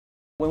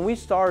When we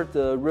started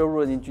the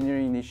Railroad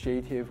Engineering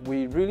Initiative,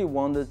 we really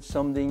wanted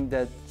something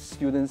that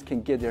students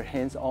can get their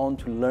hands on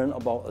to learn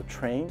about a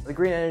train. The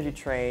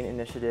GreenEnergyTrain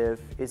initiative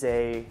is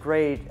a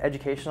great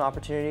educational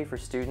opportunity for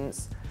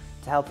students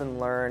to help them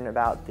learn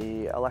about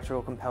the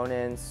electrical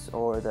components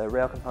or the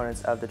rail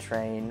components of the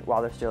train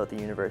while they're still at the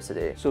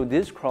university. So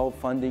this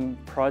crowdfunding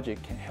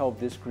project can help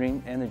this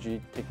green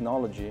energy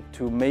technology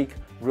to make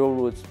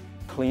railroads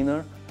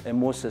cleaner and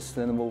more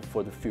sustainable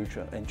for the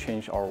future and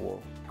change our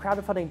world.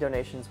 Crowdfunding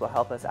donations will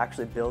help us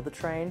actually build the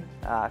train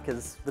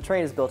because the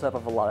train is built up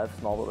of a lot of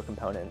small little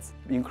components.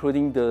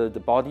 Including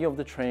the body of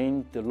the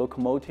train, the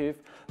locomotive,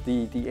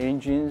 the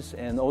engines,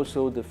 and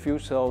also the fuel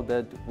cell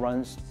that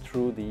runs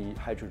through the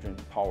hydrogen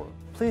power.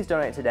 Please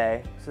donate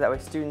today so that way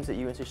students at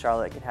UNC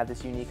Charlotte can have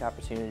this unique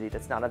opportunity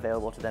that's not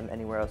available to them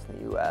anywhere else in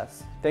the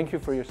US. Thank you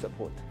for your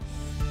support.